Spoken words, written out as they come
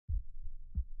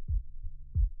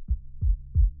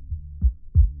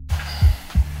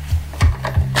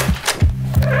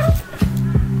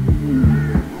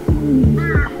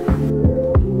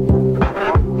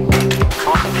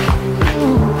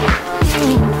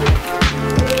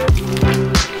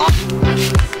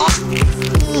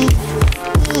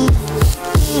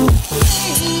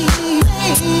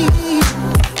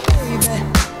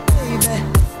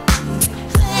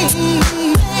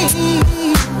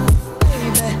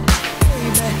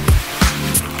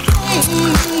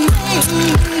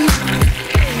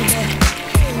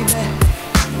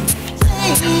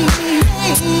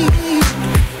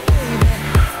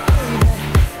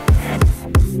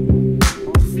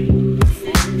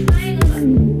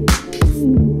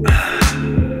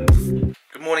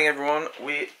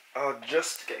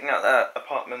just getting out of that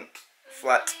apartment,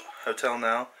 flat, hotel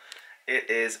now. It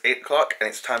is 8 o'clock and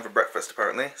it's time for breakfast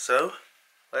apparently, so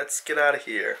let's get out of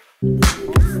here.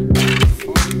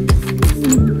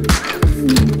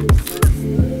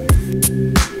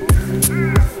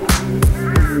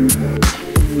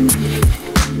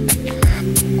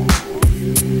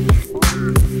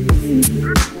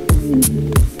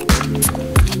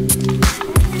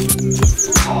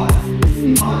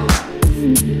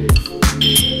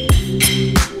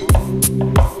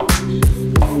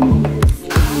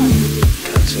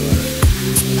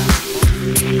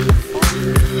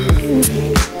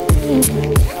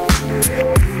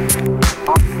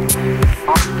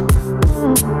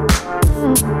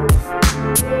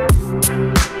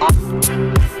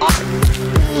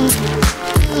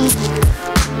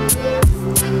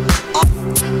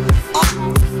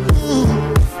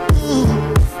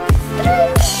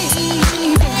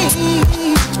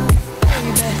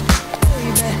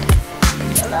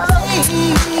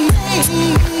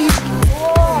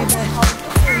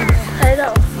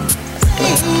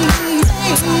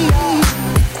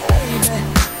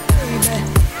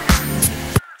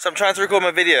 So I'm trying to record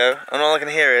my video and all I can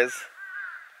hear is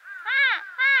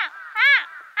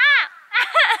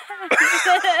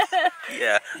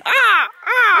yeah,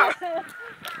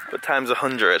 but times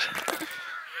 100.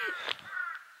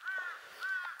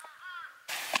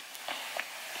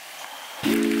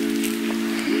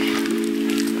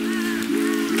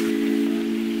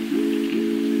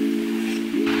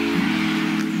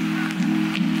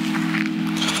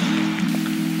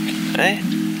 Okay.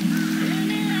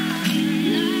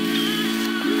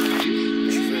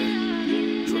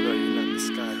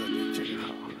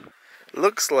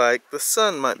 Looks like the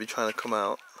sun might be trying to come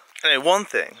out. Anyway, one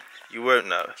thing you won't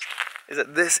know is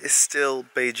that this is still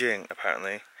Beijing,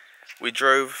 apparently. We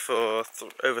drove for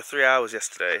over 3 hours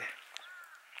yesterday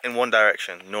in one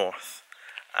direction, north,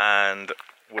 and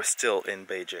we're still in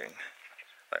Beijing.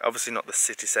 Like, obviously not the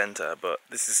city center, but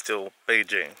this is still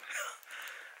Beijing.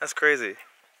 That's crazy.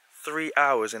 3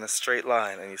 hours in a straight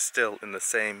line and you're still in the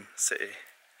same city.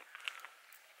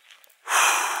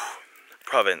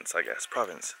 Province, I guess.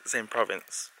 Province. The same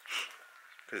province.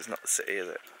 Because it's not the city, is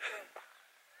it?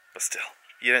 But still.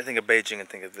 You don't think of Beijing and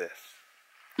think of this.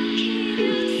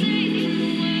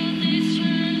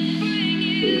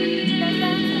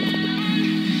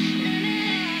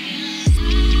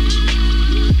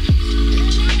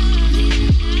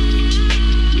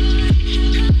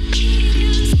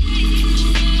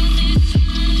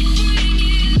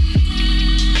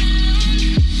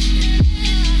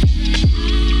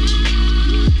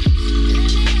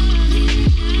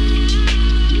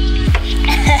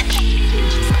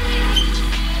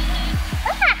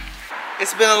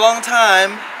 It's been a long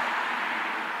time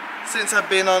since I've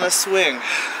been on a swing.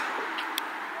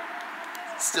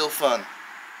 Still fun.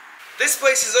 This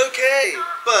place is okay,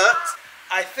 but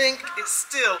I think it's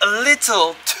still a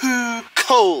little too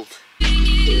cold.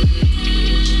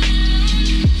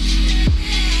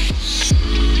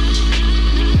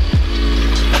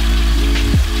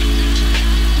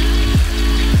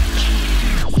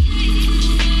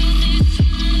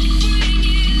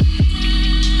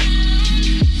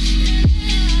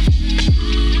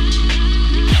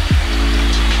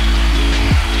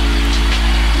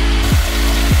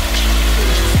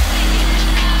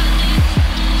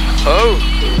 Oh,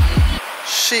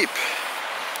 sheep.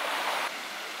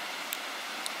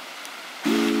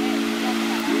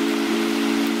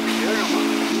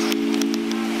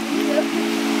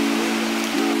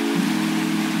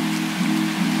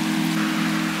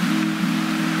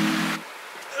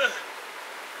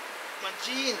 My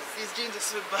jeans, these jeans are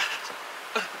so bad.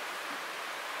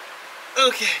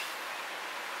 Okay,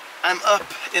 I'm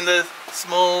up in the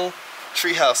small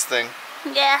treehouse thing.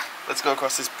 Yeah. Let's go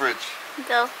across this bridge.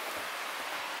 Go.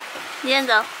 你先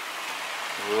走。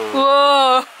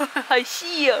哇，好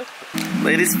细哦。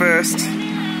Ladies first.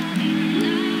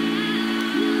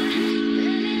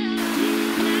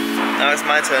 Now it's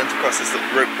my turn to cross this little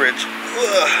rope bridge.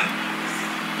 Ugh.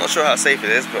 Not sure how safe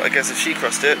it is, but I guess if she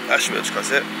crossed it, I should be able to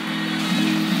cross it.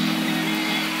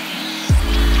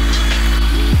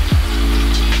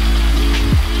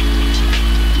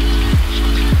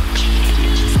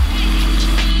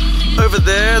 Over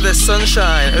there, there's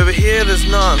sunshine. Over here, there's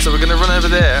none. So we're gonna run over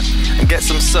there and get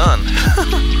some sun.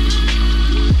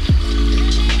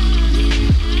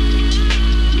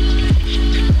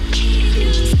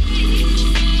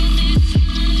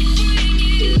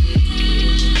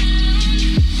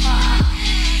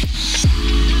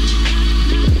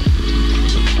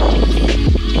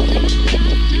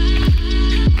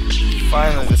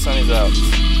 Finally, the sun is out.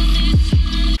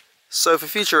 So for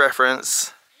future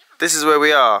reference, this is where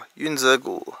we are, Yunza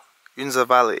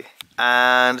Valley.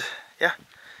 And yeah,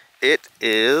 it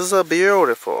is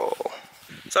beautiful.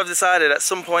 So I've decided at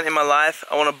some point in my life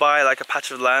I want to buy like a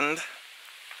patch of land.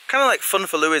 Kind of like Fun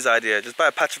for Louis' idea, just buy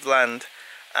a patch of land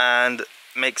and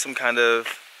make some kind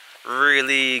of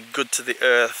really good to the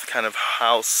earth kind of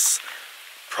house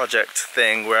project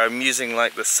thing where I'm using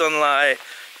like the sunlight,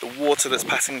 the water that's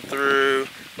passing through,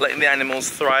 letting the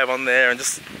animals thrive on there and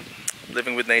just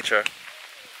living with nature.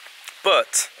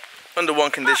 But under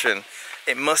one condition,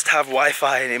 it must have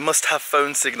Wi-Fi and it must have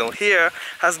phone signal. Here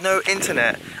has no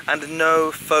internet and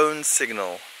no phone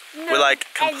signal. We're like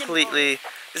completely,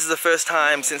 this is the first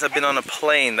time since I've been on a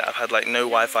plane that I've had like no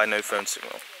Wi-Fi, no phone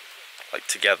signal. Like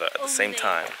together at the same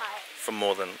time for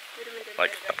more than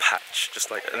like a patch,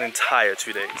 just like an entire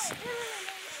 2 days.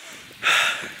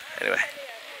 Anyway,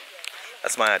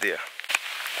 that's my idea.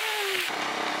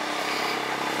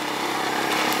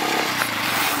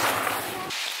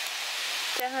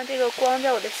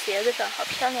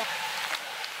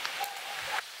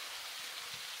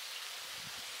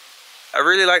 I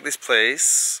really like this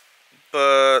place,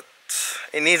 but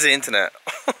it needs the internet.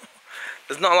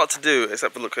 There's not a lot to do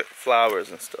except for look at flowers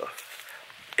and stuff.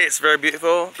 It's very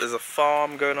beautiful. There's a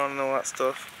farm going on and all that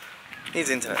stuff. It needs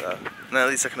internet though. And at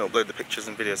least I can upload the pictures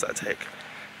and videos that I take.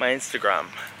 My Instagram,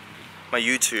 my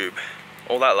YouTube,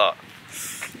 all that lot.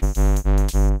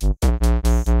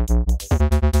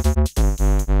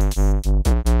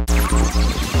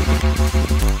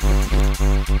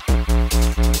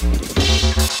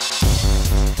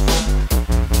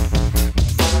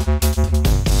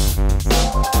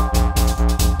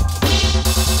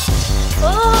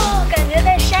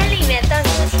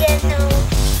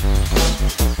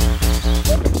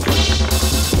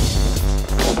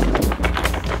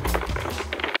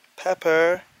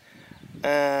 Pepper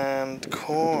and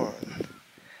corn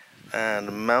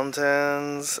and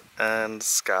mountains and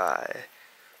sky.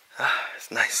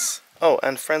 It's nice. Oh,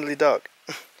 and friendly dog.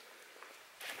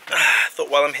 Thought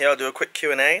while I'm here I'll do a quick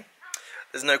Q&A.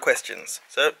 There's no questions,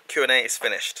 so Q&A is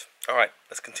finished. Alright,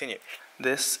 let's continue.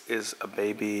 This is a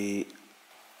baby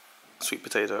sweet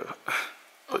potato,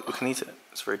 but we can eat it.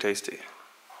 It's very tasty.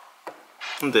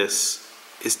 And this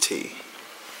is tea.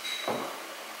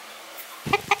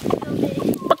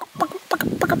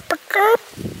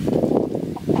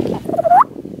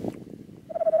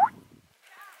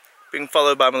 Being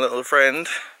followed by my little friend.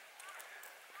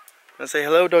 I'm gonna say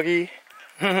hello, doggy.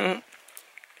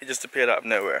 He just appeared out of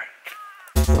nowhere.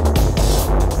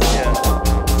 Yeah.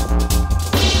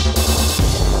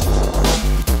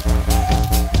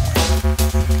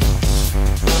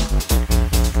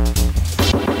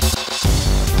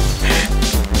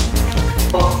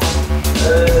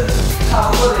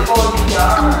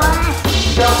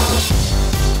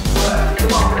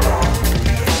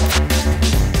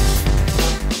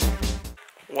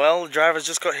 Well, the drivers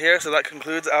just got here, so that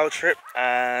concludes our trip,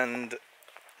 and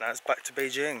now it's back to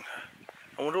Beijing.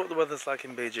 I wonder what the weather's like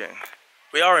in Beijing.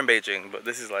 We are in Beijing, but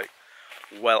this is like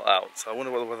well out, so I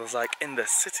wonder what the weather's like in the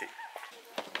city.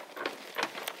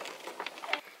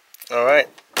 Alright,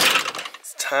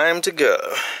 it's time to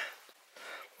go.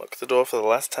 Lock the door for the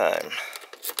last time.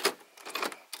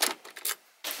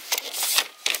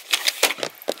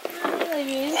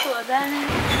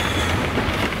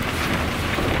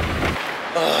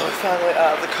 Oh, we're finally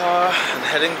out of the car and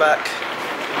heading back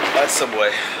by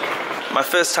subway. My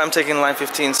first time taking line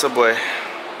 15 subway.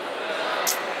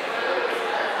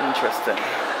 Interesting.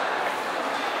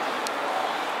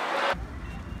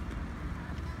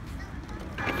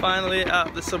 Finally out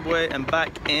of the subway and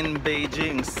back in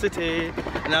Beijing City.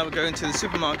 And now we're going to the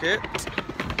supermarket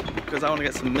because I want to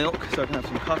get some milk so I can have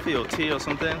some coffee or tea or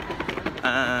something.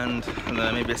 And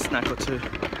then maybe a snack or two.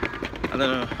 I don't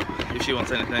know if she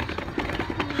wants anything.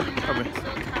 Probably.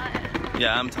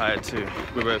 Yeah, I'm tired too.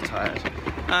 We're both tired.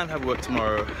 And have work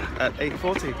tomorrow at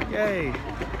 8:40. Yay!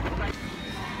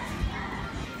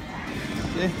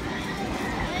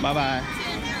 Bye bye.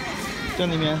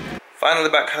 Finally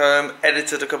back home,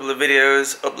 edited a couple of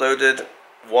videos, uploaded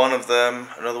one of them,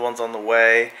 another one's on the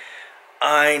way.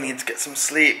 I need to get some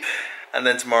sleep, and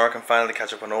then tomorrow I can finally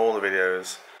catch up on all the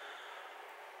videos.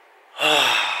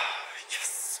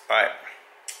 Yes! Alright,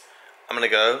 I'm gonna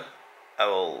go. I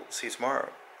will see you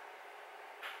tomorrow.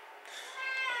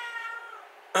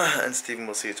 And Stephen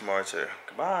will see you tomorrow too.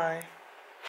 Goodbye.